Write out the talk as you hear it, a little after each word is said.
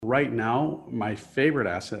right now, my favorite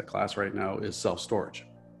asset class right now is self-storage.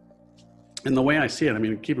 And the way I see it, I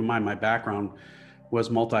mean, keep in mind my background was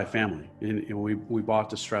multifamily. And we bought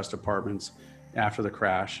distressed apartments after the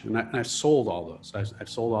crash, and I sold all those. I've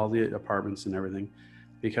sold all the apartments and everything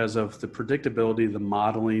because of the predictability, the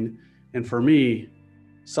modeling. And for me,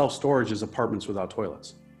 self-storage is apartments without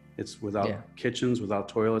toilets. It's without kitchens, without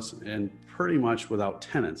toilets, and pretty much without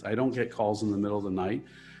tenants. I don't get calls in the middle of the night.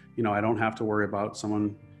 I don't have to worry about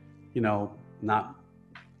someone, not,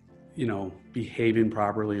 behaving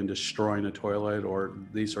properly and destroying a toilet or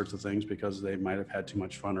these sorts of things because they might have had too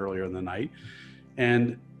much fun earlier in the night.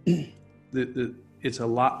 And it's a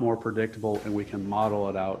lot more predictable, and we can model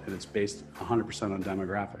it out, and it's based 100% on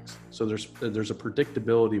demographics. So there's a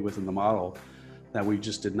predictability within the model that we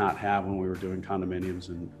just did not have when we were doing condominiums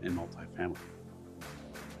and multifamily.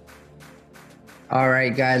 All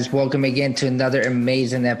right, guys, welcome again to another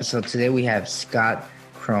amazing episode. Today we have Scott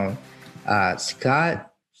Krohn.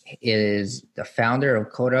 Scott is the founder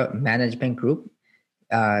of Coda Management Group.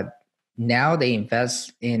 Now they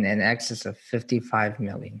invest in an excess of $55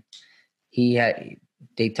 million.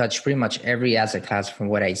 They touch pretty much every asset class from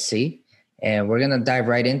what I see. And we're going to dive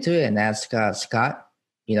right into it and ask Scott,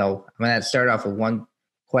 I'm going to start off with one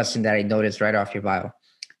question that I noticed right off your bio.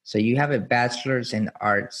 So you have a bachelor's in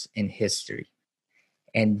arts in history,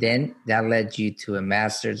 and then that led you to a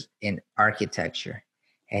master's in architecture.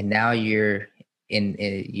 And now you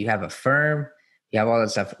have a firm, you have all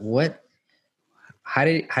that stuff. How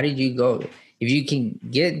did you go? If you can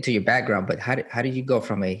get into your background, but how did you go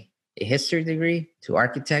from a history degree to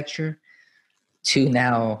architecture to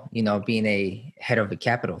now, being a head of a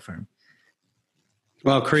capital firm?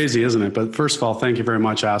 Well, crazy, isn't it? But first of all, thank you very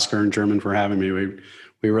much, Oscar and German, for having me.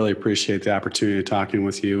 We really appreciate the opportunity of talking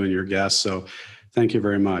with you and your guests. So thank you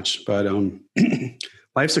very much. But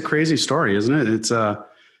life's a crazy story, isn't it?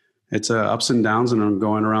 It's ups and downs, and I'm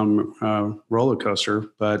going around roller coaster.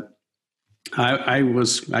 But I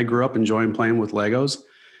grew up enjoying playing with Legos.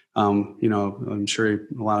 I'm sure a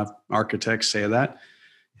lot of architects say that.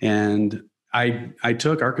 And I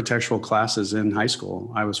took architectural classes in high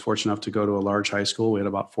school. I was fortunate enough to go to a large high school. We had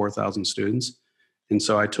about 4,000 students. And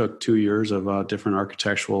so I took 2 years of different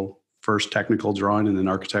architectural, first technical drawing and then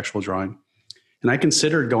architectural drawing. And I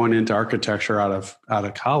considered going into architecture out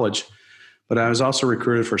of college, but I was also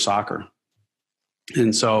recruited for soccer.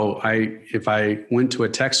 And so if I went to a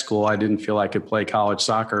tech school, I didn't feel I could play college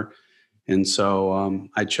soccer. And so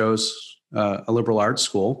I chose a liberal arts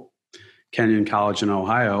school, Kenyon College in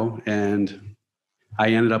Ohio, and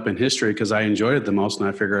I ended up in history because I enjoyed it the most, and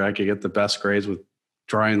I figured I could get the best grades with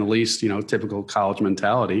drawing the least, typical college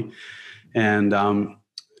mentality. And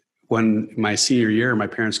when my senior year, my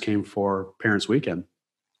parents came for Parents' Weekend,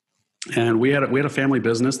 and we had a family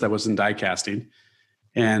business that was in die casting.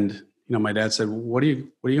 And my dad said, "What are you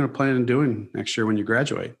going to plan on doing next year when you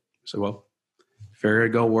graduate?" I said, "Well, figure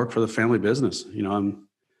I'd go work for the family business."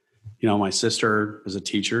 My sister was a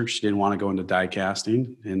teacher. She didn't want to go into die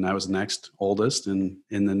casting, and I was the next oldest and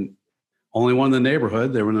then only one in the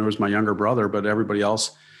neighborhood. There was my younger brother, but everybody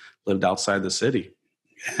else lived outside the city.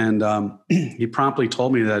 And he promptly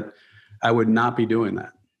told me that I would not be doing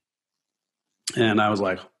that. And I was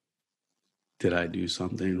like, did I do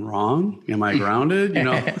something wrong? Am I grounded?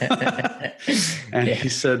 And he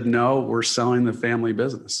said, "No, we're selling the family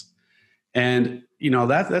business." And,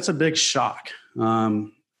 that's a big shock.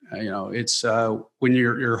 It's when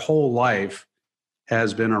your whole life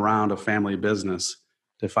has been around a family business,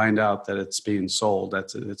 to find out that it's being sold,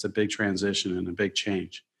 it's a big transition and a big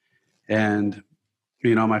change. And,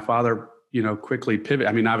 my father, quickly pivoted.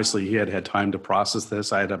 I mean, obviously he had time to process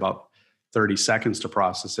this. I had about 30 seconds to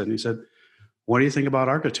process it. And he said, "What do you think about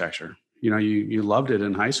architecture? You loved it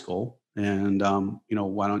in high school, and,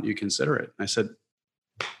 why don't you consider it?" And I said,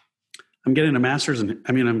 I'm getting a bachelor's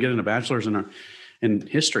in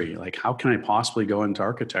history. Like, how can I possibly go into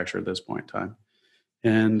architecture at this point in time?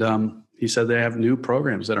 And he said they have new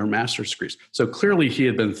programs that are master's degrees. So clearly he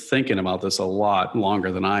had been thinking about this a lot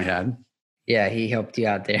longer than I had. Yeah, he helped you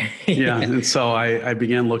out there. Yeah. And so I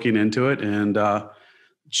began looking into it, and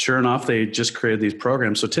sure enough, they just created these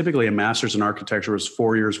programs. So typically a master's in architecture was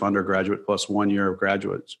 4 years of undergraduate plus 1 year of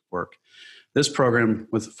graduate work. This program,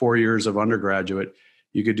 with 4 years of undergraduate,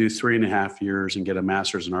 you could do 3.5 years and get a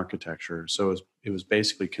master's in architecture. So it was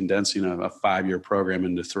basically condensing a 5-year program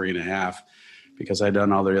into 3.5, because I'd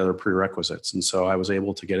done all the other prerequisites. And so I was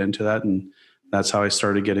able to get into that. And that's how I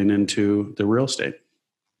started getting into the real estate.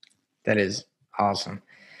 That is awesome.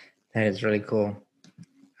 That is really cool.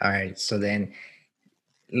 All right. So then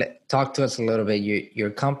talk to us a little bit. Your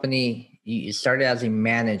company, you started as a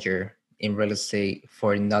manager in real estate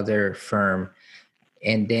for another firm,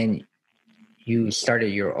 and then you started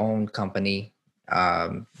your own company,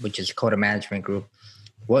 which is Coda Management Group.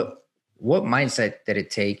 What mindset did it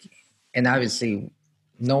take? And obviously,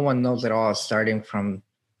 no one knows it all, starting from,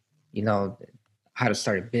 how to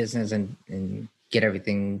start a business and get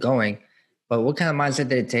everything going. But what kind of mindset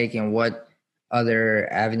did it take, and what other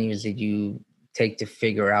avenues did you take to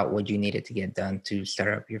figure out what you needed to get done to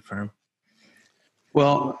start up your firm?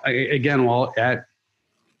 Well, while at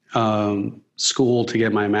school to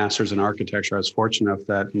get my master's in architecture, I was fortunate enough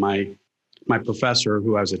that my professor,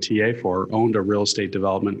 who I was a TA for, owned a real estate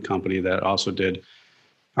development company that also did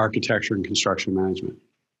architecture and construction management.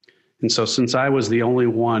 And so since I was the only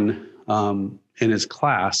one in his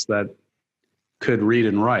class that could read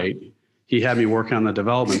and write, he had me work on the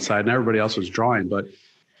development side, and everybody else was drawing. But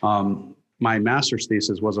my master's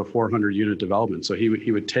thesis was a 400-unit development. So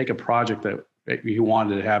he would take a project that he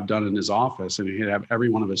wanted to have done in his office, and he'd have every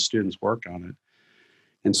one of his students work on it.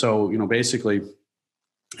 And so, basically,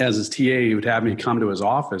 as his TA, he would have me come to his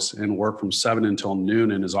office and work from 7 until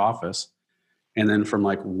noon in his office. And then from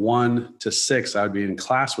like 1 to 6, I would be in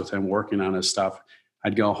class with him working on his stuff.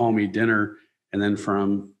 I'd go home, eat dinner. And then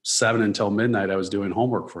from 7 until midnight, I was doing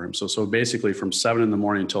homework for him. So basically from 7 in the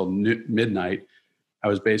morning until midnight, I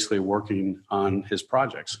was basically working on his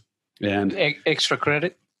projects. And extra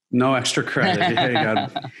credit? No extra credit. Hey,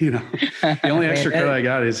 God, the only extra credit I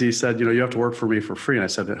got is he said, you have to work for me for free. And I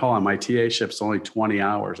said, hold on, my TA shift's only 20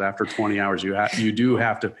 hours. After 20 hours, you do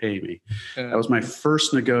have to pay me. That was my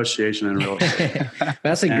first negotiation in real estate.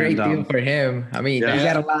 That's a great deal for him. I mean, yeah. You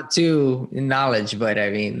got a lot too in knowledge, but I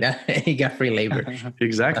mean, he got free labor.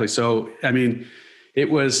 Exactly. So, I mean, it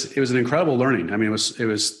was an incredible learning. I mean, it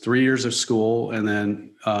was 3 years of school, and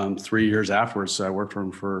then 3 years afterwards. So I worked for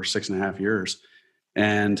him for 6.5 years.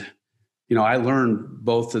 And, I learned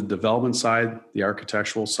both the development side, the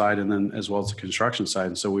architectural side, and then as well as the construction side.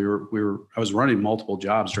 And so I was running multiple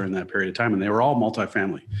jobs during that period of time, and they were all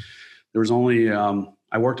multifamily. There was only,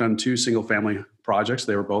 I worked on 2 single family projects.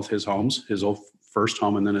 They were both his homes, his old first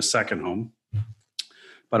home and then his second home.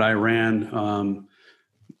 But I ran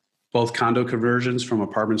both condo conversions from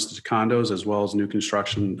apartments to condos, as well as new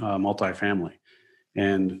construction multifamily.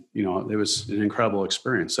 And, it was an incredible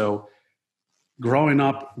experience. So growing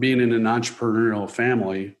up, being in an entrepreneurial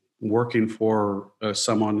family, working for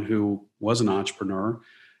someone who was an entrepreneur,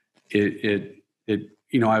 I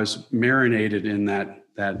was marinated in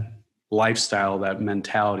that lifestyle, that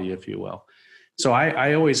mentality, if you will. So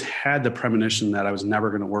I always had the premonition that I was never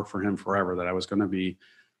going to work for him forever, that I was going to be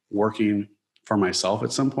working for myself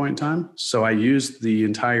at some point in time. So I used the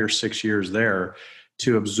entire 6 years there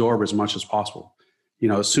to absorb as much as possible.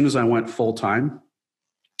 As soon as I went full time,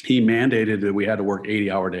 he mandated that we had to work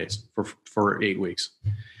 80-hour days for 8 weeks.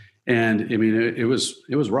 And I mean, it was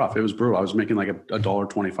rough. It was brutal. I was making like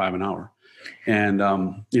 $1.25 an hour. And,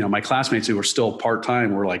 my classmates who were still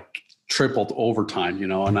part-time were like tripled overtime,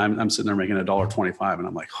 and I'm sitting there making $1.25, and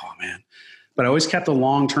I'm like, oh man. But I always kept a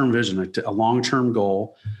long-term vision, a long-term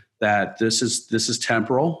goal that this is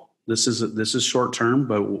temporal. This is short-term,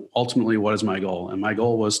 but ultimately what is my goal? And my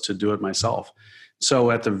goal was to do it myself.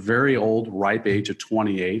 So at the very old, ripe age of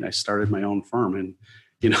 28, I started my own firm, and,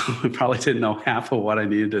 I probably didn't know half of what I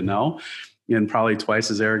needed to know, and probably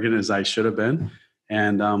twice as arrogant as I should have been.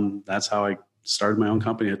 And that's how I started my own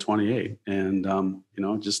company at 28. And,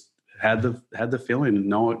 just had the feeling to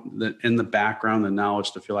know that in the background, the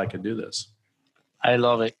knowledge to feel I could do this. I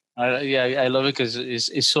love it. I love it because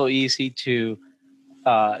it's so easy to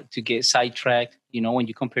get sidetracked, when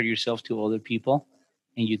you compare yourself to other people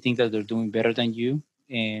and you think that they're doing better than you.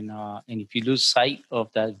 And if you lose sight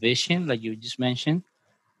of that vision, like you just mentioned,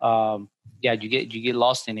 you get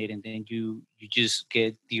lost in it, and then you just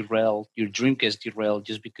get derailed. Your dream gets derailed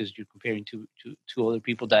just because you're comparing to other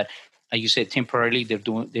people that, like you said, temporarily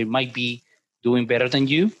they might be doing better than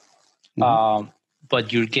you,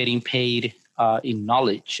 but you're getting paid in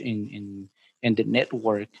knowledge, in the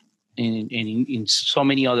network, in so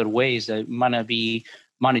many other ways that might not be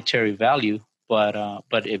monetary value, but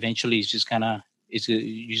eventually you're just gonna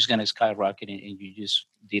skyrocket, and you just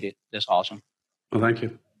did it. That's awesome. Well, thank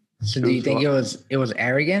you. So do you think it was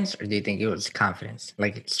arrogance, or do you think it was confidence,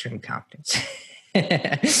 like extreme confidence?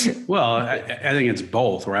 Well, I think it's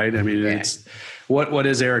both, right? I mean, it's what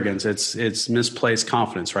is arrogance? It's misplaced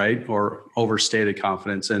confidence, right? Or overstated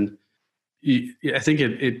confidence. And I think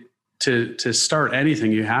to start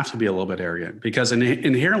anything, you have to be a little bit arrogant, because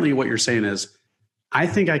inherently what you're saying is, I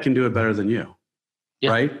think I can do it better than you,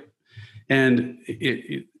 right? And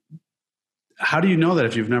how do you know that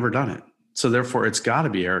if you've never done it? So therefore, it's got to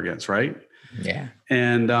be arrogance, right? Yeah.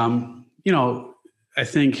 And I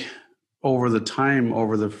think over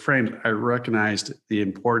the frame, I recognized the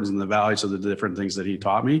importance and the values of the different things that he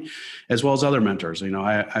taught me, as well as other mentors.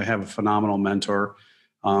 I have a phenomenal mentor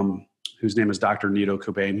whose name is Dr. Nito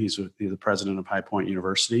Cobain. He's the president of High Point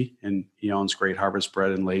University, and he owns Great Harvest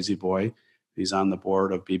Bread and Lazy Boy. He's on the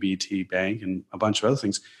board of BBT Bank and a bunch of other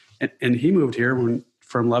things. And he moved here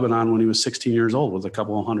from Lebanon when he was 16 years old with a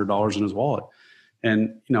couple of $100 in his wallet.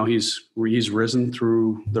 And, he's risen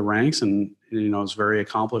through the ranks and, is very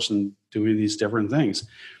accomplished in doing these different things.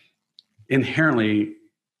 Inherently,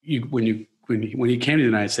 when he came to the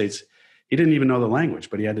United States, he didn't even know the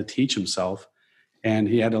language, but he had to teach himself. And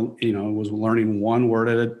he had to, was learning one word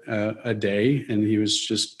at a day. And he was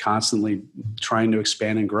just constantly trying to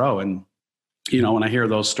expand and grow. And, when I hear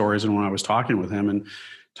those stories and when I was talking with him and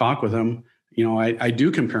talk with him, I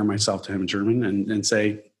do compare myself to him in German and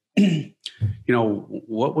say,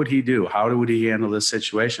 what would he do? How would he handle this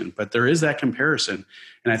situation? But there is that comparison.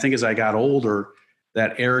 And I think as I got older,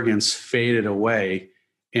 that arrogance faded away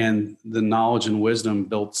and the knowledge and wisdom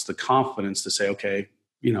built the confidence to say, okay,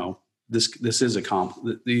 this is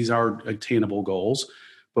these are attainable goals,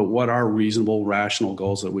 but what are reasonable, rational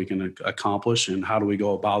goals that we can accomplish, and how do we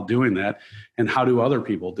go about doing that? And how do other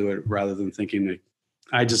people do it, rather than thinking that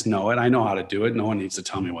I just know it, I know how to do it, no one needs to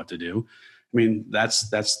tell me what to do. I mean, that's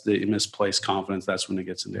the misplaced confidence. That's when it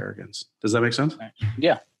gets into arrogance. Does that make sense?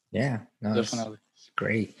 Yeah. Yeah. No, definitely. It's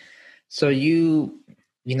great. So I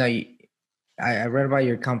read about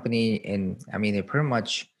your company, and I mean, pretty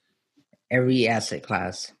much every asset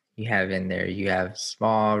class you have in there. You have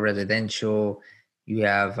small residential, you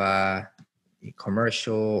have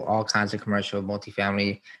commercial, all kinds of commercial,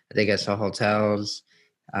 multifamily. I think I saw hotels,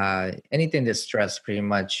 anything that's stressed pretty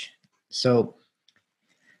much. So,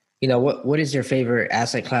 what is your favorite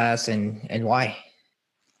asset class and why?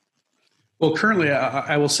 Well, currently,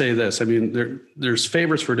 I will say this. I mean, there's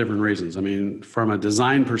favorites for different reasons. I mean, from a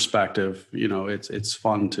design perspective, it's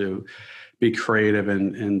fun to be creative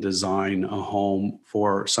and design a home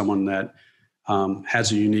for someone that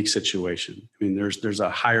has a unique situation. I mean, there's a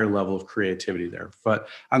higher level of creativity there. But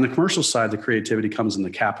on the commercial side, the creativity comes in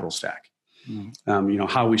the capital stack.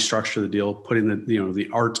 How we structure the deal, putting the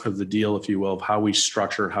art of the deal, if you will, of how we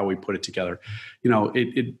structure, how we put it together.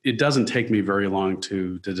 It doesn't take me very long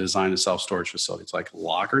to design a self-storage facility. It's like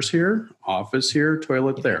lockers here, office here,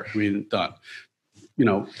 toilet there. I mean, done.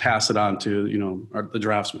 Pass it on to, the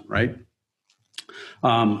draftsman, right?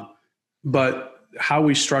 But how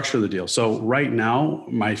we structure the deal. So right now,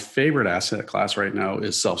 my favorite asset class right now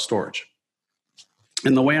is self-storage.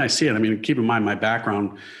 And the way I see it, I mean, keep in mind, my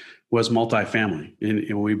background was multifamily.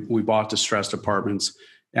 And we bought distressed apartments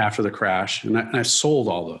after the crash. And I sold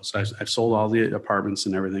all those. I've sold all the apartments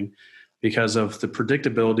and everything because of the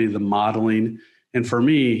predictability, the modeling. And for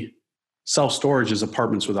me, self-storage is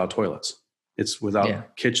apartments without toilets. It's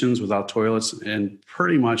without kitchens, without toilets, and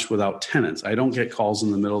pretty much without tenants. I don't get calls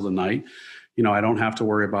in the middle of the night. I don't have to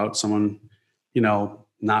worry about someone,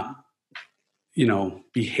 not,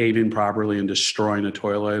 behaving properly and destroying a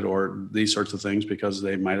toilet or these sorts of things because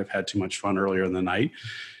they might have had too much fun earlier in the night.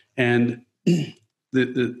 And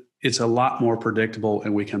it's a lot more predictable,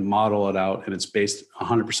 and we can model it out, and it's based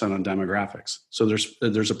 100% on demographics. So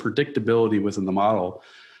there's a predictability within the model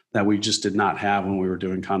that we just did not have when we were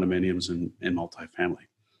doing condominiums and multifamily,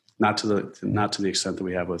 not to the extent that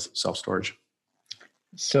we have with self-storage.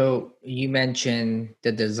 So you mentioned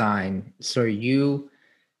the design. So are you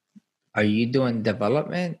doing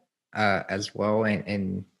development as well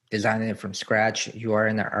and designing it from scratch? You are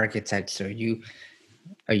an architect, so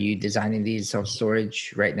are you designing these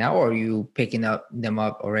self-storage right now, or are you picking them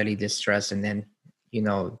up already distressed and then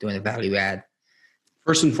doing a value add?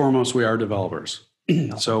 First and foremost, we are developers.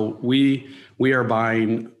 So we are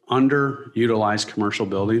buying underutilized commercial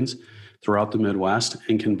buildings throughout the Midwest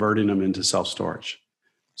and converting them into self-storage.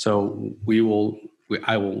 So we will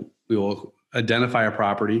identify a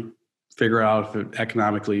property, figure out if it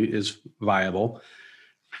economically is viable,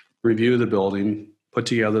 review the building, put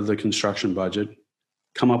together the construction budget,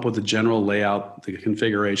 come up with the general layout, the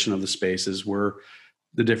configuration of the spaces, where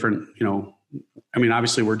the different,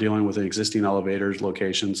 obviously we're dealing with existing elevators,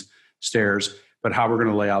 locations, stairs, but how we're going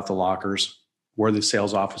to lay out the lockers, where the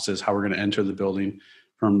sales office is, how we're going to enter the building,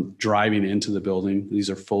 from driving into the building. These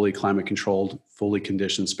are fully climate controlled, fully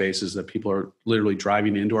conditioned spaces that people are literally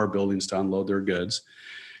driving into our buildings to unload their goods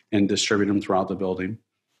and distribute them throughout the building.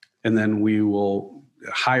 And then we will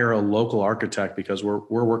hire a local architect because we're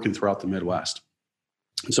working throughout the Midwest.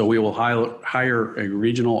 So we will hire a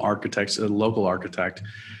regional architect, a local architect,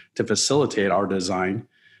 to facilitate our design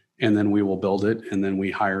and then we will build it, and then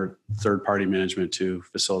we hire third-party management to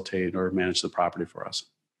facilitate or manage the property for us.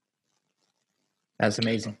 That's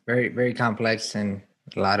amazing. Very, very complex, and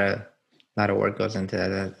a lot of work goes into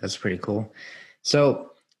that. That's pretty cool.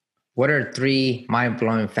 So, what are 3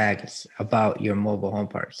 mind-blowing facts about your mobile home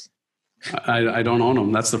parks? I don't own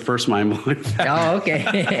them. That's the first mind-blowing fact. Oh, okay.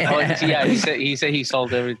 Yeah, he said he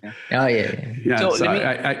sold everything. Oh, yeah. Yeah, so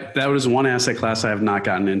that was one asset class I have not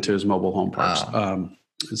gotten into is mobile home parks.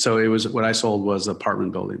 So it was what I sold was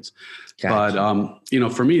apartment buildings. Gotcha. But,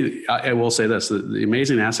 for me, I will say this, the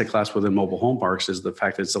amazing asset class within mobile home parks is the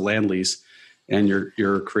fact that it's a land lease and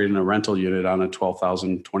you're creating a rental unit on a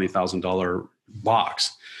 $12,000, $20,000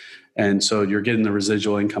 box. And so you're getting the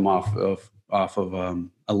residual income off of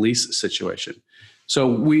a lease situation. So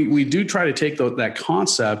we do try to take that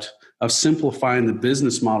concept of simplifying the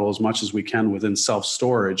business model as much as we can within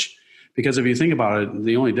self-storage. Because if you think about it,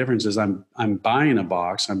 the only difference is I'm buying a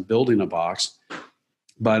box, I'm building a box,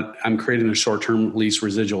 but I'm creating a short-term lease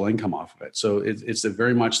residual income off of it. So it's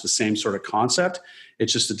very much the same sort of concept.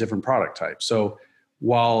 It's just a different product type. So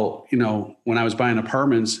while, when I was buying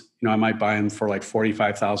apartments, I might buy them for like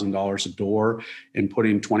 $45,000 a door and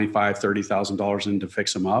putting $25,000, $30,000 in to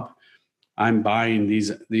fix them up. I'm buying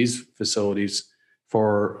these facilities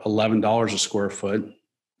for $11 a square foot.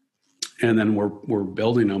 And then we're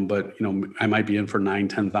building them, but I might be in for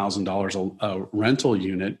 $9,000, $10,000 a rental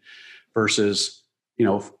unit versus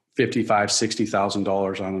 $55,000,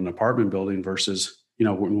 $60,000 on an apartment building versus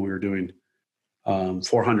when we were doing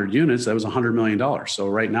 400 units, that was $100 million. So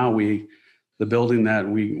right now the building that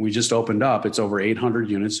we just opened up, it's over 800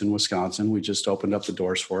 units in Wisconsin. We just opened up the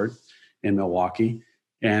doors for it in Milwaukee,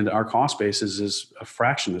 and our cost basis is a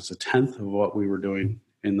fraction. It's a tenth of what we were doing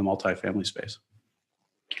in the multifamily space.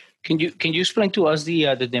 Can you explain to us the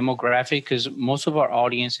demographic? Because most of our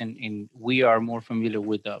audience and we are more familiar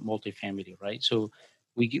with multifamily, right? So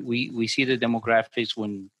we see the demographics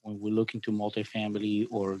when we look into multifamily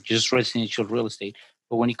or just residential real estate.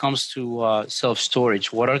 But when it comes to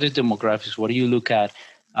self-storage, what are the demographics? What do you look at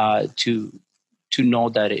to know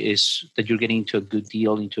that you're getting into a good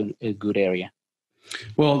deal, into a good area?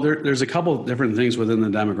 Well, there's a couple of different things within the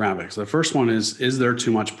demographics. The first one is there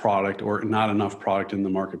too much product or not enough product in the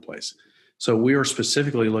marketplace? So we are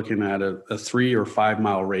specifically looking at a 3 or 5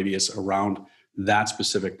 mile radius around that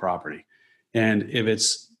specific property. And if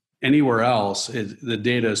it's anywhere else, the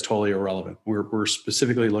data is totally irrelevant. We're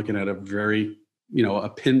specifically looking at a very, a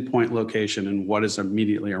pinpoint location and what is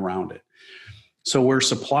immediately around it. So where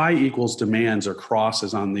supply equals demands or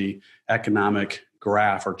crosses on the economic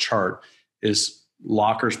graph or chart is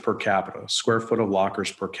lockers per capita, square foot of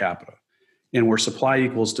lockers per capita. And where supply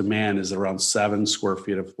equals demand is around 7 square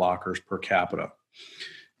feet of lockers per capita.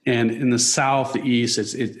 And in the southeast,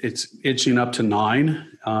 it's itching up to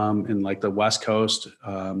 9 in like the West Coast,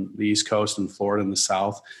 the East Coast, and Florida in the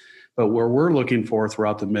South. But where we're looking for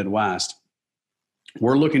throughout the Midwest,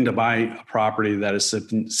 we're looking to buy a property that is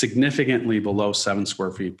significantly below 7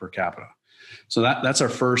 square feet per capita. So that's our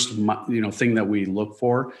first thing that we look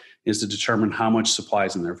for, is to determine how much supply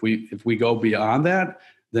is in there. If we go beyond that,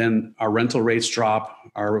 then our rental rates drop,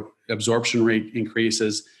 our absorption rate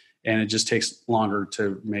increases, and it just takes longer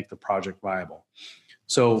to make the project viable.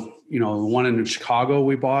 So, the one in Chicago,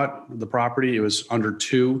 we bought the property, it was under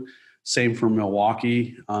 2. Same for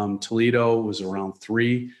Milwaukee. Toledo was around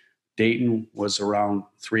 3. Dayton was around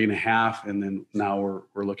 3.5. And then now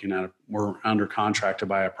we're under contract to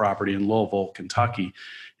buy a property in Louisville, Kentucky,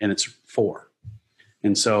 and it's 4.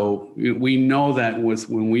 And so we know that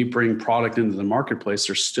when we bring product into the marketplace,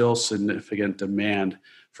 there's still significant demand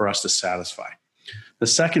for us to satisfy. The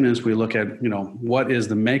second is we look at, what is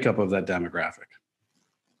the makeup of that demographic?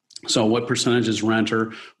 So what percentage is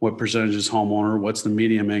renter? What percentage is homeowner? What's the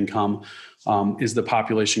medium income? Is the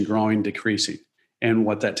population growing, decreasing? And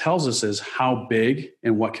what that tells us is how big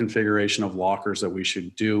and what configuration of lockers that we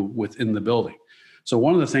should do within the building. So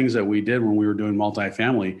one of the things that we did when we were doing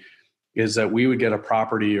multifamily is that we would get a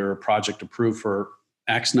property or a project approved for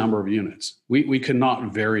X number of units. We could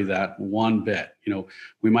not vary that one bit.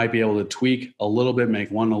 We might be able to tweak a little bit,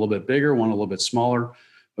 make one a little bit bigger, one a little bit smaller,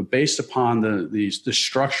 but based upon the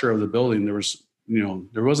structure of the building,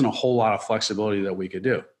 there wasn't a whole lot of flexibility that we could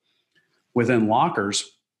do. Within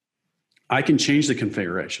lockers, I can change the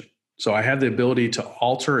configuration. So I have the ability to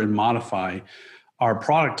alter and modify our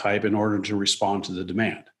product type in order to respond to the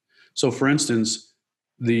demand. So for instance,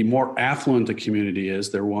 the more affluent the community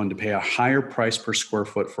is, they're willing to pay a higher price per square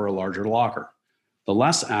foot for a larger locker. The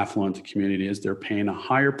less affluent the community is, they're paying a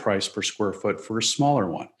higher price per square foot for a smaller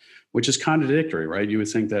one, which is contradictory, right? You would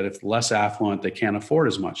think that if less affluent, they can't afford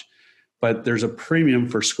as much. but there's a premium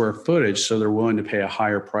for square footage, so they're willing to pay a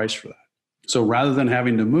higher price for that. So rather than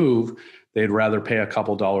having to move, they'd rather pay a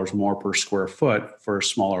couple dollars more per square foot for a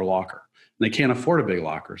smaller locker. And they can't afford a big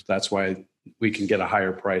locker. That's why we can get a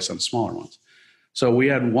higher price on smaller ones. So we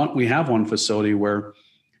have one facility where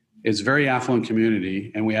it's a very affluent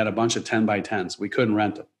community, and we had a bunch of 10 by 10s. We couldn't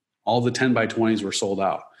rent them. All the 10 by 20s were sold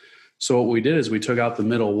out. So what we did is we took out the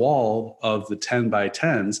middle wall of the 10 by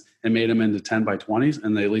 10s and made them into 10 by 20s,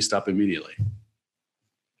 and they leased up immediately.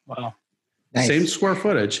 Wow. Nice. Same square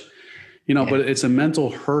footage, but it's a mental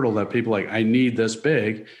hurdle that people like, I need this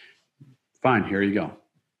big. Fine, here you go.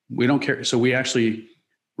 We don't care. So we actually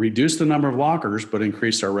reduced the number of lockers, but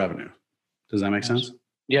increased our revenue. Does that make sense?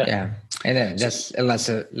 Yeah. And then that's less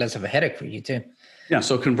of a headache for you too. Yeah.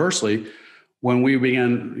 So conversely, when we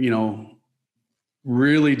began,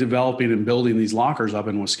 really developing and building these lockers up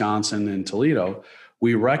in Wisconsin and Toledo,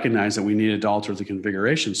 we recognized that we needed to alter the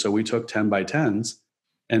configuration. So we took 10 by 10s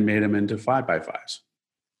and made them into 5 by 5s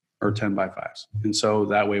or 10 by 5s. And so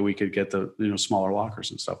that way we could get the, smaller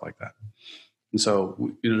lockers and stuff like that. And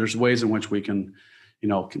so, there's ways in which we can,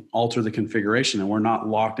 can alter the configuration, and we're not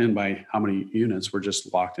locked in by how many units. We're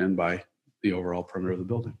just locked in by the overall perimeter of the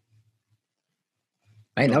building.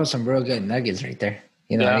 Right. That was some real good nuggets right there.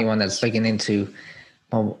 Anyone that's looking into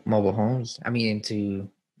mobile homes, into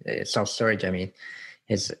self-storage,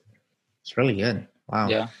 it's really good. Wow.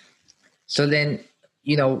 Yeah. So then,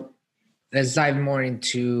 let's dive more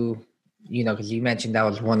into, because you mentioned that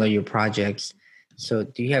was one of your projects. So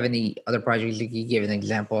do you have any other projects that you give an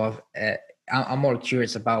example of? I'm more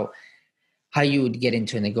curious about how you would get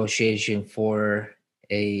into a negotiation for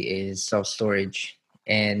a self-storage,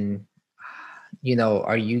 and,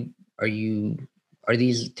 are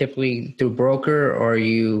these typically through broker, or are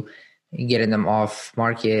you getting them off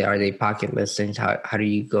market? Are they pocket listings? How do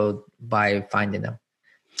you go by finding them?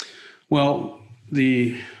 Well,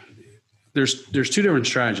 there's two different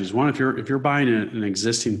strategies. One, if you're buying an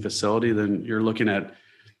existing facility, then you're looking at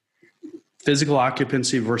physical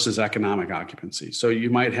occupancy versus economic occupancy. So you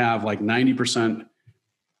might have like 90%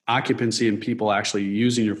 occupancy and people actually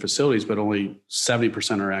using your facilities, but only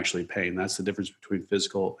 70% are actually paying. That's the difference between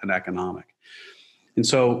physical and economic. And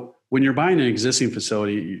so when you're buying an existing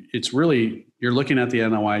facility, it's really, you're looking at the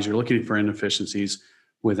NOIs, you're looking for inefficiencies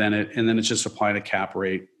within it, and then it's just applying a cap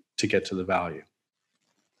rate to get to the value.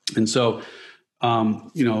 And so,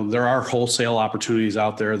 there are wholesale opportunities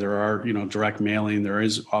out there. There are, direct mailing. There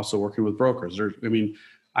is also working with brokers.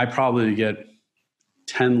 I probably get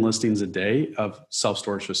 10 listings a day of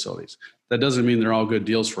self-storage facilities. That doesn't mean they're all good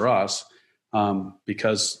deals for us,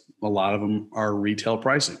 because a lot of them are retail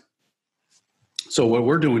pricing. So what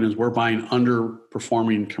we're doing is we're buying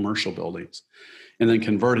underperforming commercial buildings and then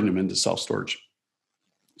converting them into self-storage.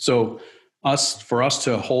 So for us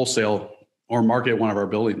to wholesale or market one of our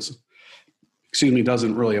buildings,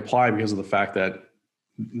 doesn't really apply because of the fact that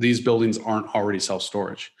these buildings aren't already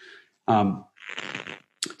self-storage.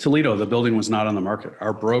 Toledo, the building was not on the market.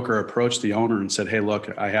 Our broker approached the owner and said, hey,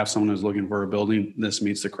 look, I have someone who's looking for a building. This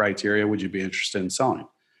meets the criteria. Would you be interested in selling?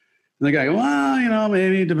 And the guy goes, well,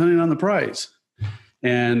 maybe depending on the price.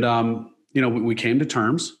 And, we came to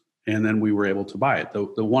terms, and then we were able to buy it.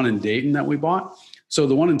 The one in Dayton that we bought. So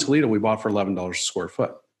the one in Toledo, we bought for $11 a square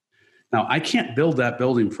foot. Now, I can't build that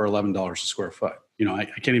building for $11 a square foot. I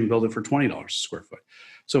can't even build it for $20 a square foot.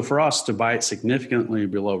 So for us to buy it significantly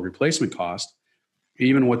below replacement cost,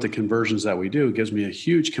 even with the conversions that we do, gives me a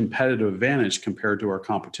huge competitive advantage compared to our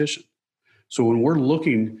competition. So when we're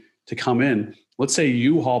looking to come in, let's say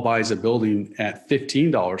U-Haul buys a building at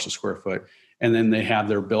 $15 a square foot, and then they have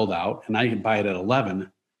their build out, and I can buy it at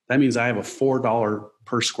 $11. That means I have a $4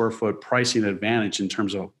 per square foot pricing advantage in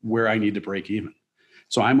terms of where I need to break even.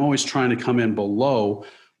 So I'm always trying to come in below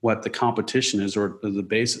what the competition is or the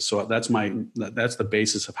basis. So that's the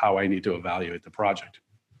basis of how I need to evaluate the project.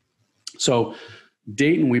 So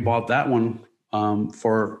Dayton, we bought that one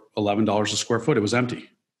for $11 a square foot. It was empty.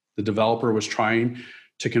 The developer was trying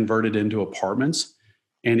to convert it into apartments,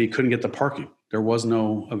 and he couldn't get the parking. There was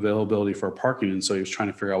no availability for parking, and so he was trying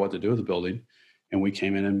to figure out what to do with the building. And we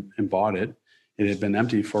came in and bought it. It had been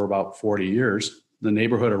empty for about 40 years. The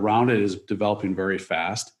neighborhood around it is developing very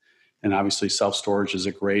fast. And obviously self-storage is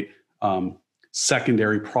a great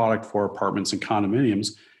secondary product for apartments and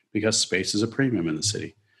condominiums because space is a premium in the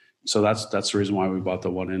city. So that's the reason why we bought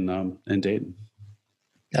the one in Dayton.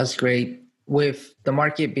 That's great. With the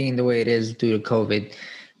market being the way it is due to COVID,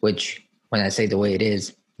 which when I say the way it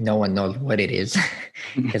is, no one knows what it is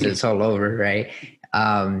because it's all over, right?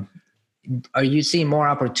 Are you seeing more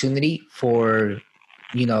opportunity for,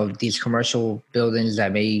 these commercial buildings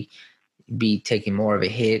that may be taking more of a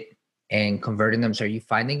hit and converting them? So are you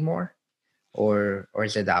finding more, or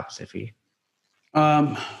is it the opposite for you?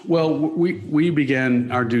 Well, we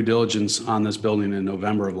began our due diligence on this building in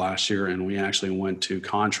November of last year, and we actually went to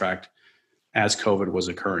contract as COVID was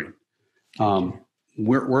occurring.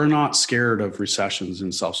 We're not scared of recessions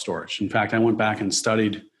in self-storage. In fact, I went back and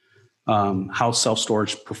studied how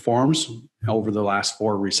self-storage performs over the last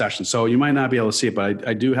 4 recessions. So you might not be able to see it, but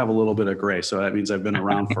I do have a little bit of gray. So that means I've been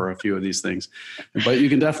around for a few of these things, but you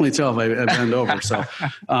can definitely tell if I bend over. So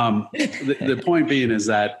the point being is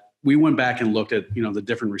that we went back and looked at, the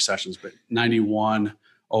different recessions, but 91,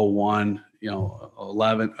 01,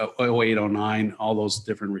 11, 08, 09, all those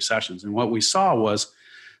different recessions. And what we saw was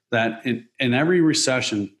that in every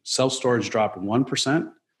recession, self-storage dropped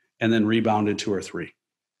 1% and then rebounded 2 or 3.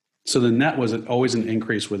 So the net was always an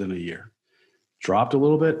increase within a year, dropped a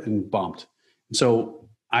little bit and bumped. And so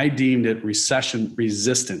I deemed it recession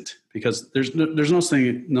resistant because there's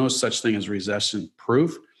no such thing as recession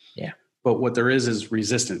proof. Yeah. But what there is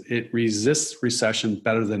resistant. It resists recession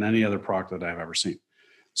better than any other product that I've ever seen.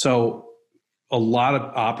 So a lot of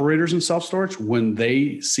operators in self-storage, when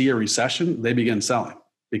they see a recession, they begin selling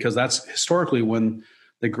because that's historically when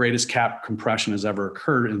the greatest cap compression has ever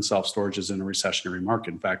occurred in self-storage is in a recessionary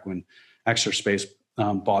market. In fact, when Extra Space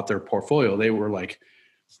bought their portfolio, they were like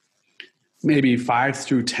maybe 5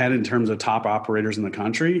 through 10 in terms of top operators in the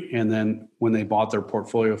country. And then when they bought their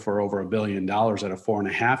portfolio for over $1 billion at a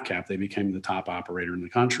 4.5 cap, they became the top operator in the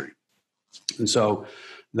country. And so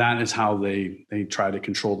that is how they try to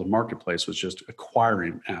control the marketplace, was just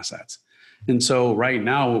acquiring assets. And so right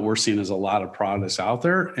now what we're seeing is a lot of products out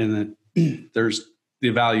there, and then the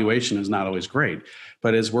evaluation is not always great.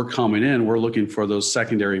 But as we're coming in, we're looking for those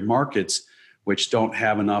secondary markets which don't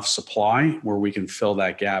have enough supply where we can fill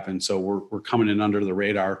that gap. And so we're coming in under the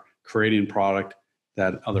radar, creating product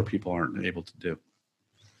that other people aren't able to do.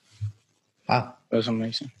 Wow, That's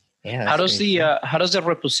amazing. yeah. How does the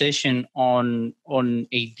reposition on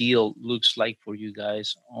a deal looks like for you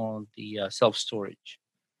guys on the self-storage?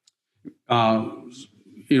 When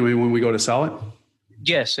we go to sell it?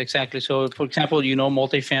 Yes, exactly. So, for example,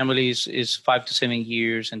 multifamily is 5 to 7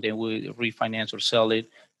 years, and then we refinance or sell it.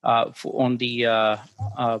 On the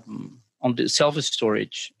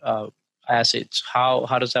self-storage assets,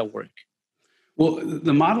 how does that work? Well,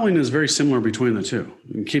 the modeling is very similar between the two.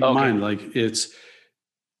 And keep in mind, it's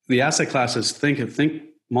the asset classes. Think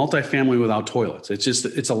multifamily without toilets.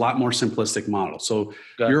 It's a lot more simplistic model. So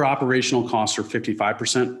your operational costs are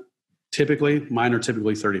 55%. Typically, mine are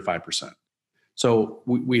typically 35%. So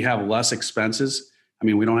we have less expenses. I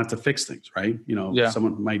mean, we don't have to fix things, right?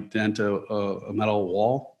 Someone might dent a metal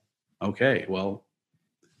wall. Okay, well,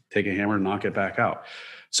 take a hammer and knock it back out.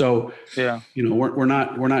 So, we're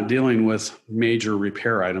not dealing with major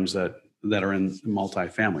repair items that are in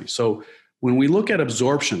multifamily. So when we look at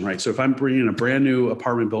absorption, right? So if I'm bringing a brand new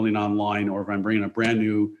apartment building online, or if I'm bringing a brand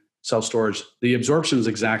new self-storage, the absorption is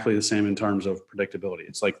exactly the same in terms of predictability.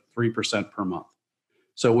 It's like 3% per month.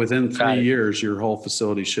 So within 3 years, your whole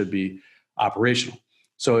facility should be operational.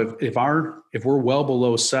 So if we're well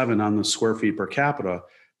below 7 on the square feet per capita,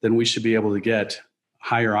 then we should be able to get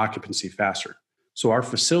higher occupancy faster. So our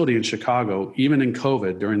facility in Chicago, even in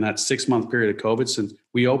COVID, during that 6-month period of COVID, since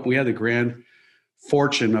we had the grand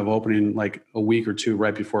fortune of opening like a week or two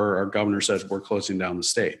right before our governor said we're closing down the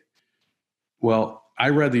state. Well, I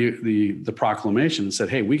read the proclamation and said,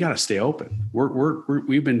 hey, we got to stay open.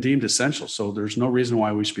 We've been deemed essential, so there's no reason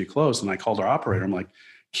why we should be closed. And I called our operator. I'm like,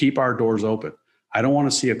 keep our doors open. I don't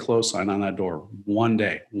want to see a close sign on that door. 1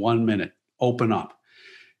 day, 1 minute, open up.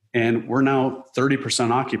 And we're now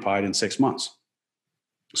 30% occupied in 6 months.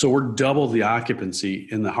 So we're double the occupancy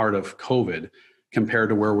in the heart of COVID compared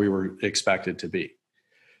to where we were expected to be.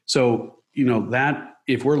 So, that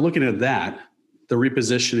if we're looking at that, the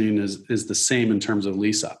repositioning is the same in terms of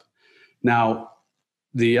lease up. Now,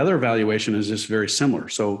 the other valuation is just very similar.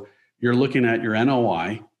 So you're looking at your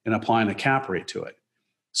NOI and applying a cap rate to it.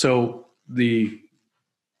 So we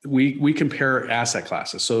compare asset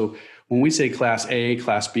classes. So when we say Class A,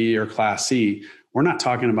 Class B, or Class C, we're not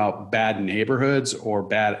talking about bad neighborhoods or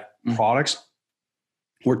bad products.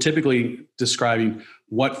 We're typically describing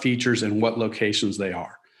what features and what locations they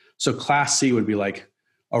are. So Class C would be like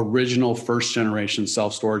original first generation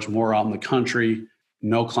self-storage, more out in the country,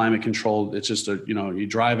 no climate control. It's just you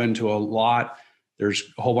drive into a lot, there's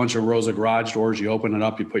a whole bunch of rows of garage doors, you open it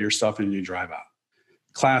up, you put your stuff in and you drive out.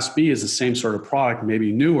 Class B is the same sort of product,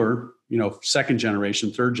 maybe newer, second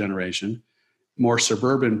generation, third generation, more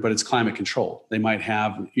suburban, but it's climate controlled. They might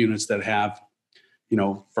have units that have,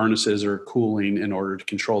 furnaces or cooling in order to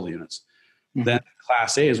control the units. Mm-hmm. Then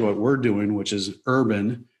Class A is what we're doing, which is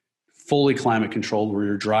urban, fully climate controlled where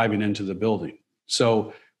you're driving into the building.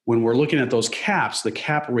 So when we're looking at those caps, the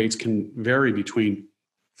cap rates can vary between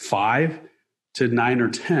 5 to 9 or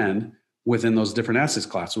 10 within those different assets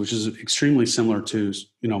classes, which is extremely similar to,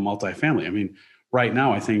 multifamily. I mean, right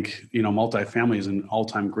now, I think, multifamily is an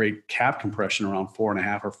all-time great cap compression around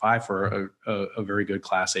 4.5 or 5 for a very good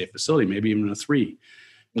Class A facility, maybe even a 3.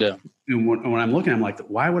 Yeah. And when I'm looking, I'm like,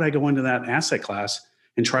 why would I go into that asset class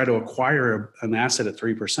and try to acquire an asset at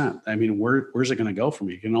 3%? I mean, where's it going to go for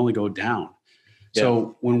me? It can only go down. Yeah.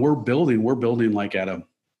 So when we're building like at a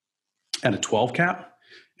 12 cap,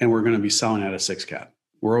 and we're going to be selling at a 6 cap.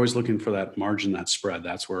 We're always looking for that margin, that spread.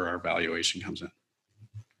 That's where our valuation comes in.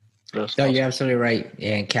 No, you're absolutely right.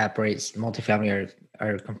 And cap rates, multifamily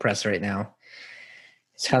are compressed right now.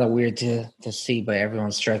 It's kind of weird to see, but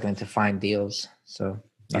everyone's struggling to find deals. So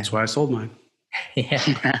that's why I sold mine.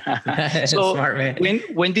 Yeah. So smart, man.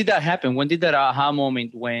 When did that happen? When did that aha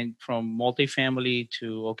moment went from multifamily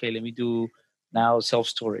to, okay, let me do now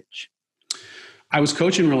self-storage? I was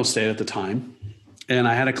coaching real estate at the time. And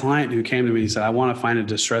I had a client who came to me and said, I want to find a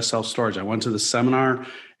distressed self-storage. I went to the seminar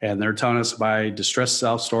and they're telling us to buy distressed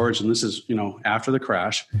self-storage. And this is, after the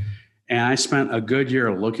crash. And I spent a good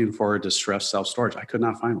year looking for a distressed self-storage. I could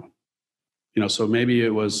not find one. So maybe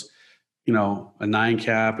it was, a 9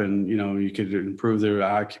 cap and, you could improve the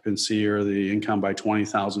occupancy or the income by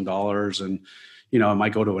 $20,000 and, it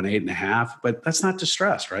might go to an 8.5, but that's not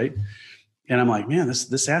distressed, right? And I'm like, man,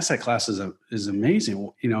 this asset class is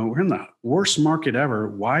amazing. We're in the worst market ever.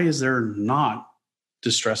 Why is there not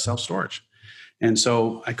distressed self-storage? And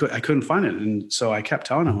so I couldn't find it. And so I kept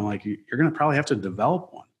telling him, I'm like, you're going to probably have to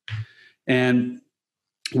develop one. And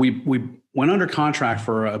we went under contract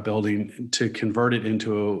for a building to convert it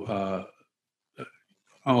into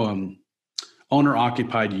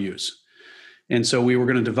owner-occupied use. And so we were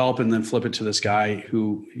going to develop and then flip it to this guy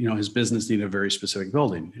who, his business needed a very specific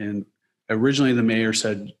building. And originally the mayor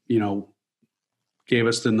said, gave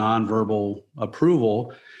us the nonverbal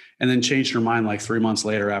approval and then changed her mind like 3 months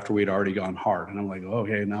later after we'd already gone hard. And I'm like,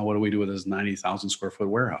 okay, now what do we do with this 90,000 square foot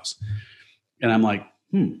warehouse? And I'm like,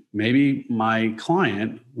 maybe my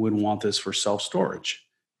client would want this for self-storage,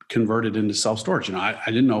 converted into self-storage. I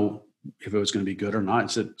didn't know if it was going to be good or not.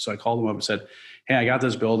 So I called them up and said, hey, I got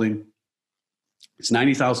this building. It's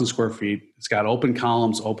 90,000 square feet. It's got open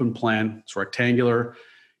columns, open plan. It's rectangular.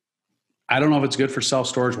 I don't know if it's good for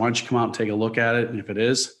self-storage. Why don't you come out and take a look at it? And if it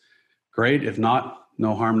is, great. If not,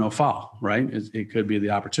 no harm, no foul, right? It could be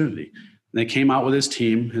the opportunity. And they came out with his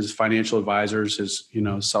team, his financial advisors, his,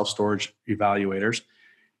 self-storage evaluators.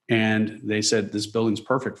 And they said, this building's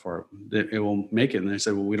perfect for it. It will make it. And they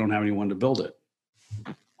said, well, we don't have anyone to build it.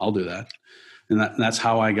 I'll do that. And that's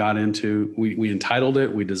how I got into, we entitled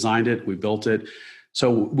it, we designed it, we built it. So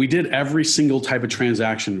we did every single type of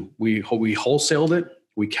transaction. We wholesaled it.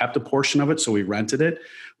 We kept a portion of it, so we rented it.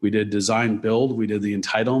 We did design build. We did the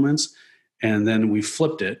entitlements, and then we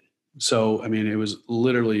flipped it. So, it was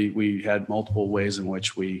literally, we had multiple ways in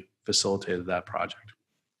which we facilitated that project.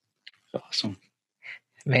 Awesome.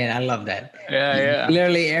 Man, I love that. Yeah.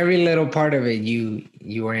 Literally every little part of it, you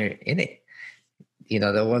were in it.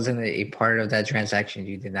 There wasn't a part of that transaction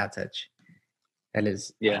you did not touch. That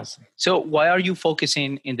is awesome. So why are you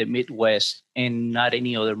focusing in the Midwest and not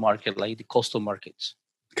any other market like the coastal markets?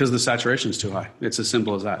 Because the saturation is too high. It's as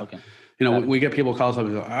simple as that. Okay. We get people call us up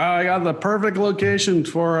and go, I got the perfect location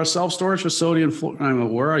for a self-storage facility in Florida. I go,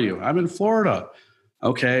 where are you? I'm in Florida.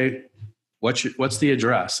 Okay. What's the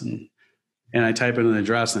address? And I type in an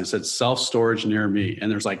address and I said, self-storage near me. And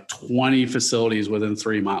there's like 20 facilities within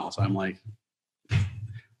 3 miles. I'm like,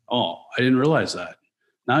 oh, I didn't realize that.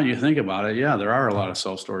 Now you think about it, yeah, there are a lot of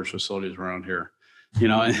self-storage facilities around here.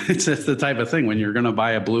 It's the type of thing when you're going to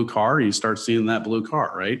buy a blue car, you start seeing that blue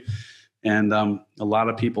car, right? And a lot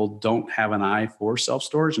of people don't have an eye for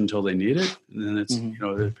self-storage until they need it. And then it's,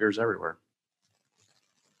 it appears everywhere.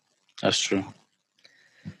 That's true.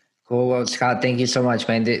 Cool. Well, Scott, thank you so much,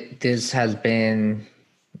 man. This has been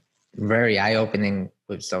very eye-opening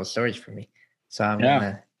with self-storage for me. So I'm going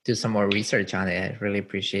to do some more research on it. I really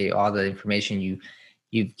appreciate all the information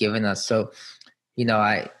you've given us. So, in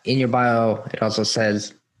your bio, it also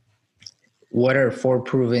says, what are 4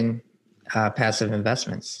 proven passive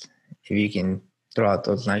investments? If you can throw out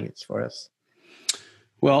those nuggets for us.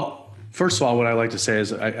 Well, first of all, what I like to say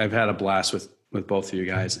is I've had a blast with both of you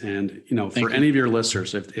guys. And, for any of your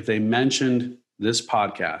listeners, if they mentioned this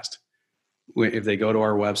podcast, if they go to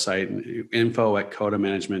our website,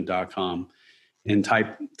 info@codamanagement.com, and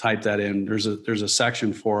type that in, there's a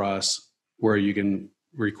section for us where you can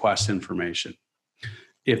request information.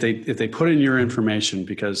 If they put in your information,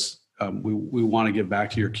 because we want to give back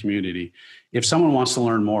to your community. If someone wants to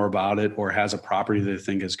learn more about it or has a property they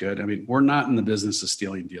think is good, I mean, we're not in the business of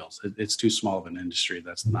stealing deals. It's too small of an industry.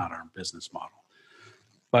 That's not our business model.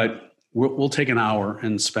 But we'll take an hour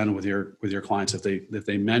and spend with your clients if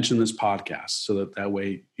they mention this podcast, so that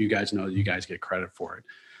way you guys know that you guys get credit for it.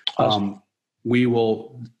 Awesome. We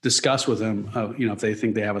will discuss with them, if they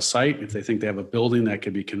think they have a site, if they think they have a building that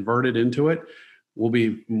could be converted into it, we'll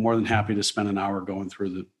be more than happy to spend an hour going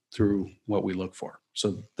through what we look for.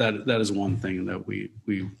 So that is one thing that we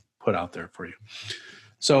put out there for you.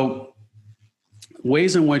 So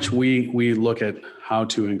ways in which we look at how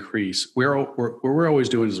to increase, what we're always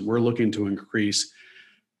doing is we're looking to increase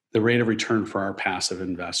the rate of return for our passive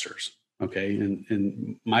investors. Okay.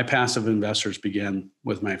 And my passive investors began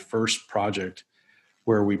with my first project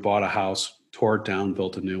where we bought a house, tore it down,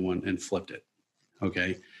 built a new one, and flipped it.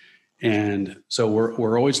 Okay. And so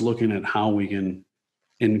we're always looking at how we can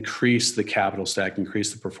increase the capital stack,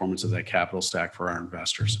 increase the performance of that capital stack for our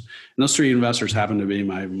investors. And those three investors happen to be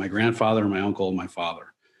my grandfather, my uncle, and my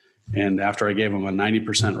father. And after I gave them a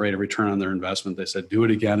 90% rate of return on their investment, they said, do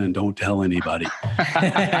it again and don't tell anybody.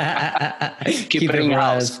 Keep it in your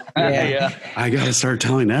house. Yeah. I got to start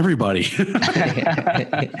telling everybody.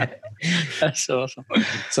 That's awesome.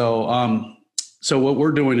 So what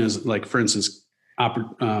we're doing is, like, for instance,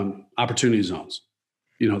 opportunity zones.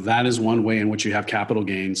 That is one way in which you have capital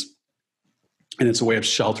gains, and it's a way of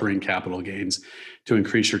sheltering capital gains to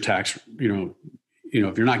increase your tax. If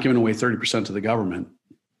you're not giving away 30% to the government,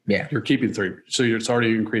 yeah, you're keeping 30. So it's already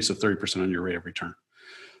an increase of 30% on your rate of return.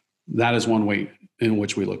 That is one way in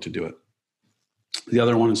which we look to do it. The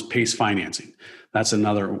other one is PACE financing. That's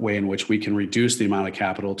another way in which we can reduce the amount of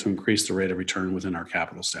capital to increase the rate of return within our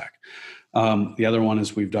capital stack. The other one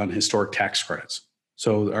is we've done historic tax credits.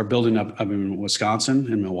 So our building up in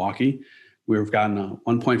Wisconsin, in Milwaukee, we've gotten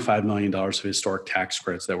 $1.5 million of historic tax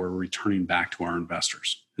credits that we're returning back to our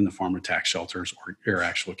investors in the form of tax shelters or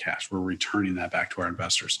actual cash. We're returning that back to our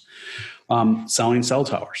investors. Selling cell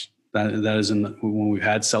towers. That is when we've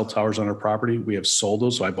had cell towers on our property, we have sold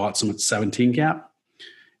those. So I bought some at 17 cap.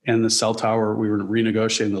 And the cell tower, we were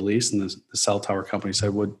renegotiating the lease, and the cell tower company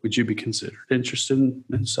said, would you be considered interested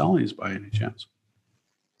in selling these by any chance?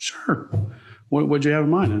 Sure. What'd you have in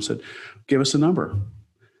mind? And I said, give us a number.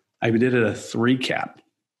 I did it a 3 cap.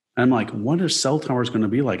 I'm like, what are cell towers going to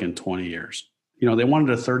be like in 20 years? They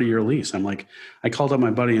wanted a 30-year lease. I'm like, I called up my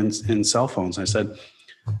buddy in cell phones. I said,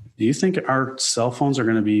 do you think our cell phones are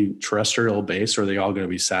going to be terrestrial based, or are they all going to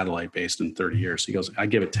be satellite based in 30 years? He goes, I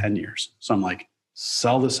give it 10 years. So I'm like,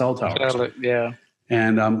 sell the cell towers. Yeah.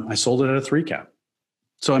 And I sold it at a 3 cap.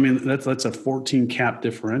 So, I mean, that's a 14 cap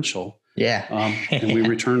differential. Yeah. And we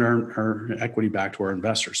returned our equity back to our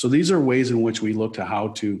investors. So these are ways in which we look to how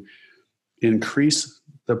to increase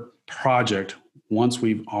the project once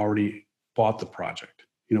we've already bought the project.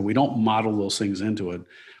 We don't model those things into it,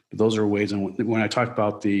 but those are ways. And when I talk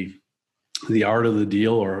about the art of the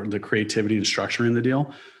deal or the creativity and structuring the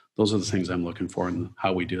deal, those are the things I'm looking for and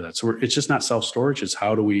how we do that. So it's just not self-storage. It's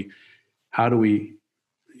how do we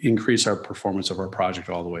increase our performance of our project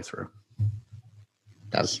all the way through.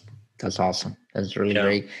 That's awesome. That's really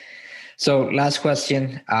great. So last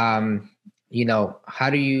question, how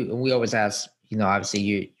do you, we always ask,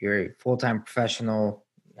 obviously you're a full-time professional,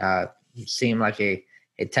 you seem like a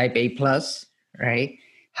type A plus, right?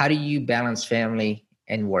 How do you balance family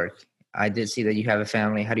and work? I did see that you have a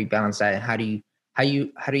family. How do you balance that? How do you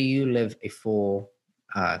live a full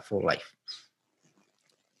life?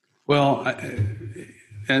 Well,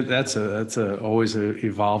 that's always an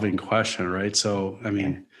evolving question, right? So, I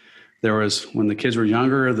mean, there was when the kids were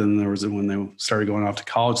younger, then there was when they started going off to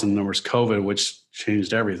college, and there was COVID, which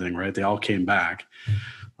changed everything, right? They all came back.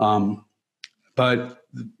 But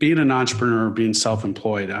being an entrepreneur, being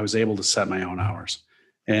self-employed, I was able to set my own hours.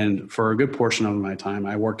 And for a good portion of my time,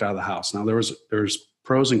 I worked out of the house. Now there's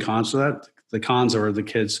pros and cons to that. The cons are the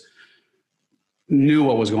kids knew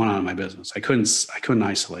what was going on in my business. I couldn't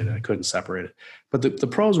isolate it. I couldn't separate it. But the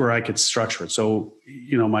pros were I could structure it. So,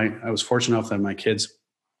 I was fortunate enough that my kids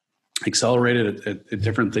accelerated at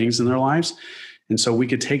different things in their lives. And so we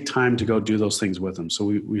could take time to go do those things with them. So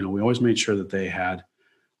we always made sure that they had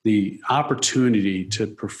the opportunity to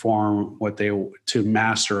perform to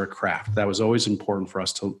master a craft. That was always important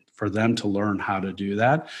for them to learn how to do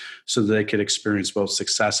that so that they could experience both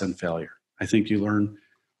success and failure. I think you learn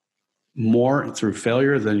more through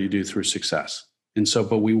failure than you do through success. And so,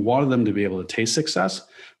 but we wanted them to be able to taste success,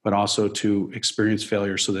 but also to experience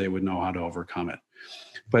failure so they would know how to overcome it.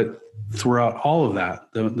 But throughout all of that,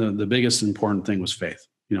 the biggest important thing was faith.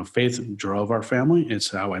 Faith drove our family. It's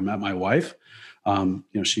how I met my wife.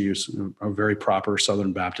 She was a very proper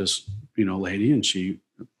Southern Baptist, lady, and she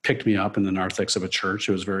picked me up in the narthex of a church.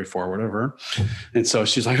 It was very forward of her. And so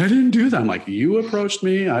she's like, I didn't do that. I'm like, you approached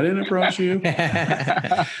me. I didn't approach you.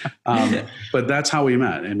 But that's how we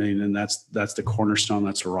met. I mean, and that's the cornerstone.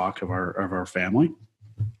 That's the rock of our family.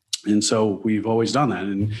 And so we've always done that.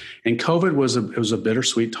 And COVID was a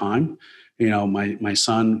bittersweet time. My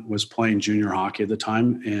son was playing junior hockey at the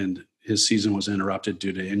time, and his season was interrupted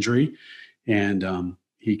due to injury. And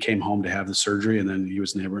he came home to have the surgery, and then he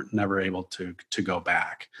was never able to go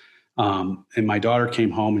back. And my daughter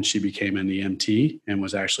came home, and she became an EMT, and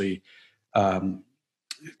was actually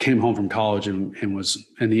came home from college and was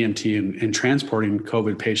an EMT and transporting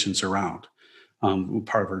COVID patients around,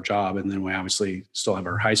 part of her job. And then we obviously still have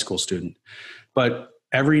our high school student. But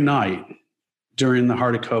every night during the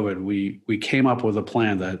heart of COVID, we came up with a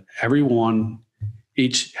plan that everyone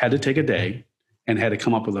each had to take a day and had to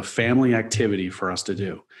come up with a family activity for us to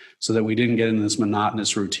do, so that we didn't get into this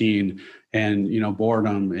monotonous routine and,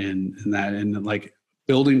 boredom and that, and like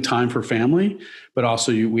building time for family. But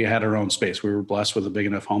also we had our own space. We were blessed with a big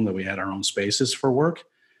enough home that we had our own spaces for work.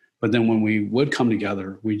 But then when we would come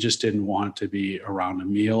together, we just didn't want to be around a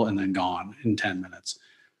meal and then gone in 10 minutes.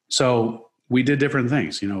 So we did different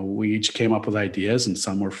things. We each came up with ideas, and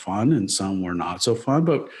some were fun and some were not so fun,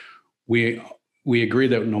 but we agreed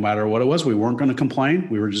that no matter what it was, we weren't going to complain.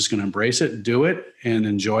 We were just going to embrace it, do it, and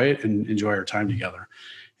enjoy our time together.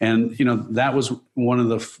 And, that was one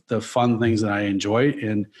of the fun things that I enjoy.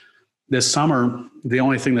 And this summer, the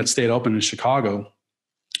only thing that stayed open in Chicago,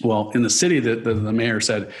 well, in the city, the mayor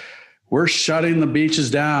said, we're shutting the beaches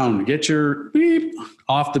down. Get your beep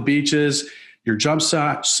off the beaches. Your jump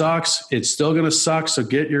sucks. It's still going to suck. So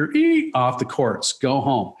get your off the courts. Go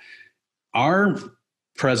home. Our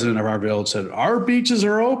president of our village said, our beaches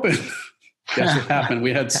are open. Guess what happened?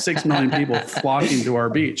 We had 6 million people flocking to our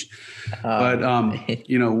beach. But, we're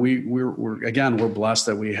blessed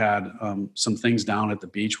that we had some things down at the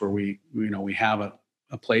beach where we have a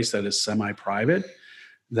place that is semi-private,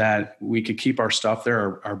 that we could keep our stuff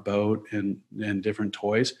there, our boat and different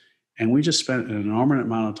toys. And we just spent an enormous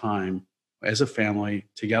amount of time as a family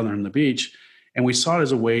together on the beach. And we saw it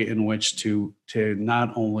as a way in which to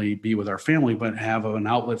not only be with our family, but have an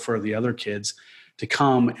outlet for the other kids to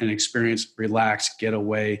come and experience, relax, get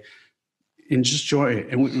away, and just joy.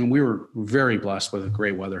 And we were very blessed with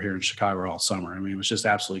great weather here in Chicago all summer. I mean, it was just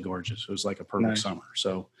absolutely gorgeous. It was like a perfect summer.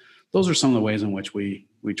 So those are some of the ways in which we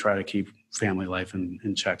try to keep family life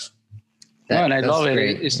in checks. And I love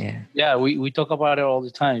it. We talk about it all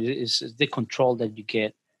the time. It's the control that you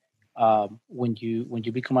get. When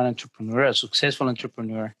you become an entrepreneur, a successful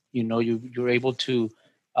entrepreneur, you're able to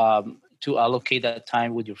allocate that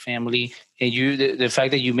time with your family, and the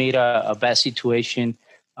fact that you made a bad situation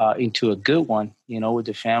into a good one, with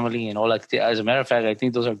the family and all that. As a matter of fact, I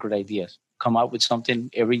think those are good ideas. Come up with something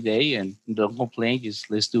every day and don't complain. Just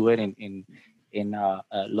let's do it and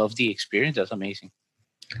love the experience. That's amazing.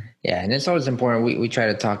 Yeah, and it's always important. We try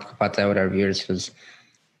to talk about that with our viewers because,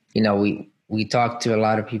 we talk to a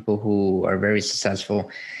lot of people who are very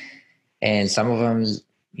successful, and some of them,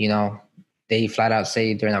 they flat out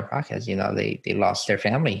say during our podcast, they lost their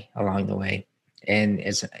family along the way. And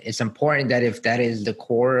it's important that if that is the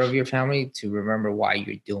core of your family, to remember why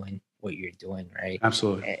you're doing what you're doing, right?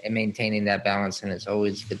 Absolutely. And maintaining that balance. And it's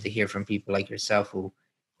always good to hear from people like yourself who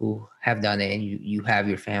have done it, and you have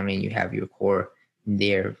your family and you have your core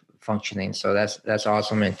there functioning. So that's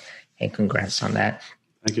awesome. And congrats on that.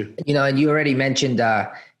 Thank you. And you already mentioned,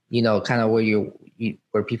 kind of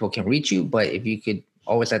where people can reach you, but if you could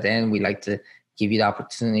always at the end, we like to give you the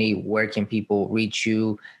opportunity. Where can people reach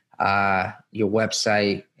you? Your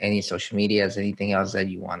website, any social medias, anything else that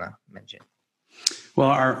you want to mention?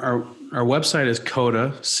 Well, our website is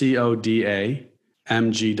CODA,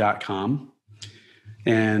 CODAMG.com.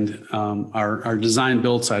 And our design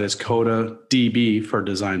build site is CODA DB for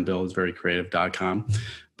design build. It's very creative.com.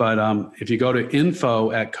 But if you go to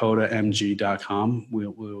info@codamg.com,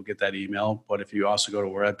 we'll get that email. But if you also go to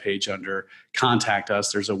our webpage under contact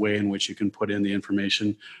us, there's a way in which you can put in the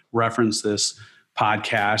information, reference this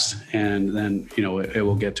podcast, and then, it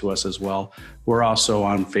will get to us as well. We're also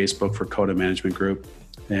on Facebook for CODA Management Group.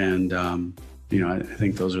 And, I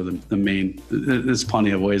think those are the main, there's plenty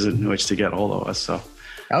of ways in which to get hold of us. So.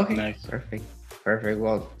 Okay. Nice. Perfect.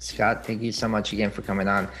 Well, Scott, thank you so much again for coming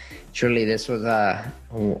on. Truly, this was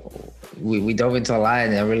we dove into a lot,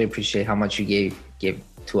 and I really appreciate how much you gave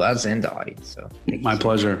to us and the audience. So my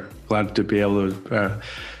pleasure. Glad to be able to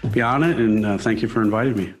be on it, and thank you for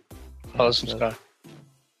inviting me. Awesome, Scott.